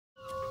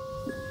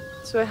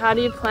So how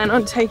do you plan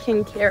on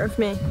taking care of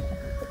me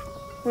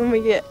when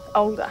we get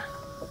older,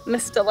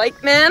 Mr.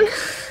 Lakeman? I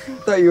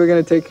thought you were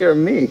gonna take care of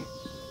me.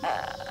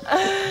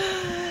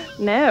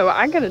 No,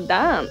 I gotta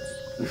dance.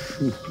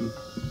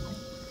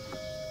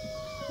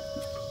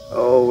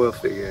 Oh, we'll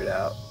figure it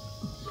out.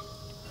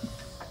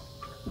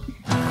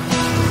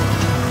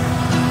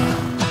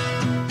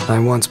 I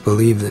once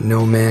believed that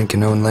no man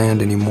can own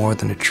land any more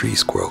than a tree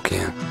squirrel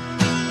can.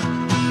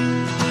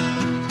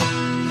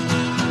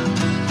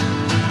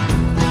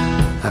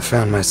 I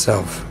found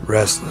myself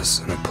restless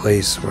in a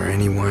place where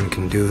anyone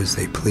can do as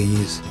they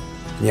please,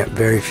 and yet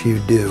very few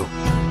do.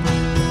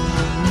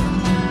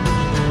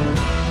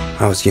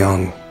 I was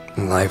young,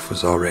 and life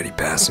was already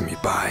passing me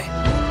by.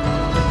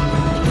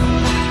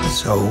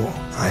 So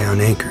I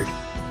unanchored,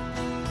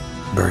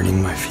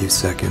 burning my few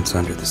seconds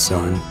under the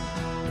sun,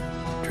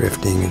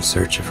 drifting in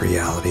search of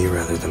reality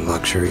rather than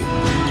luxury.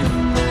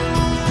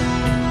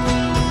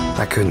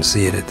 I couldn't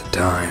see it at the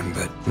time,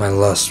 but my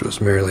lust was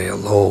merely a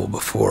lull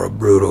before a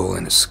brutal,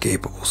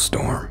 inescapable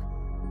storm.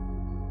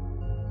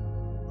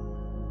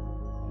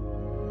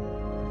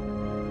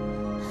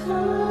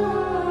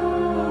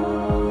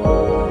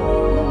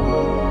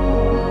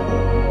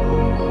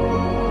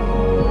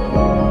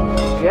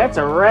 That's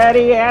a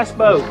ratty ass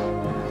boat.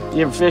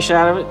 You ever fish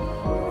out of it?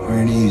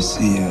 Where do you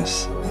see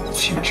us in the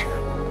future?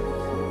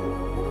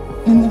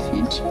 In the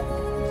future?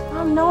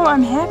 Oh no,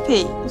 I'm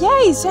happy. Yeah,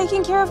 he's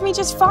taking care of me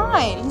just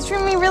fine. He's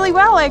treating me really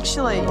well,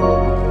 actually.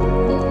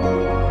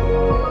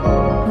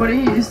 What do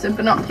you use the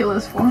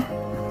binoculars for?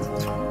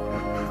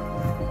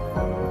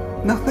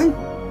 Nothing.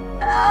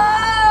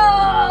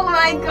 Oh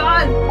my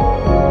god!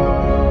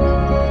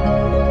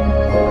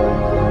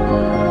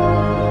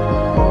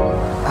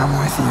 I'm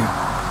with you.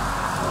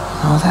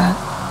 Know that?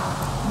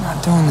 I'm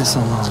not doing this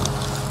alone.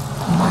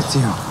 I'm with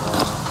you.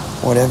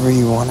 Whatever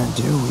you want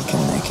to do, we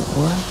can make it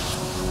work.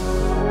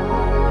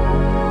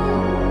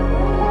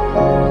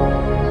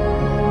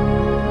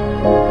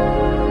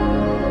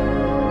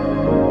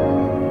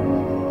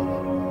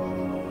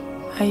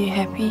 Are you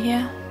happy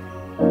here?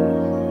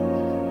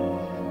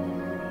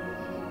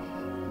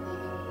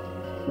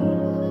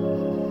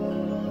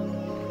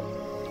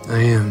 I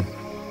am.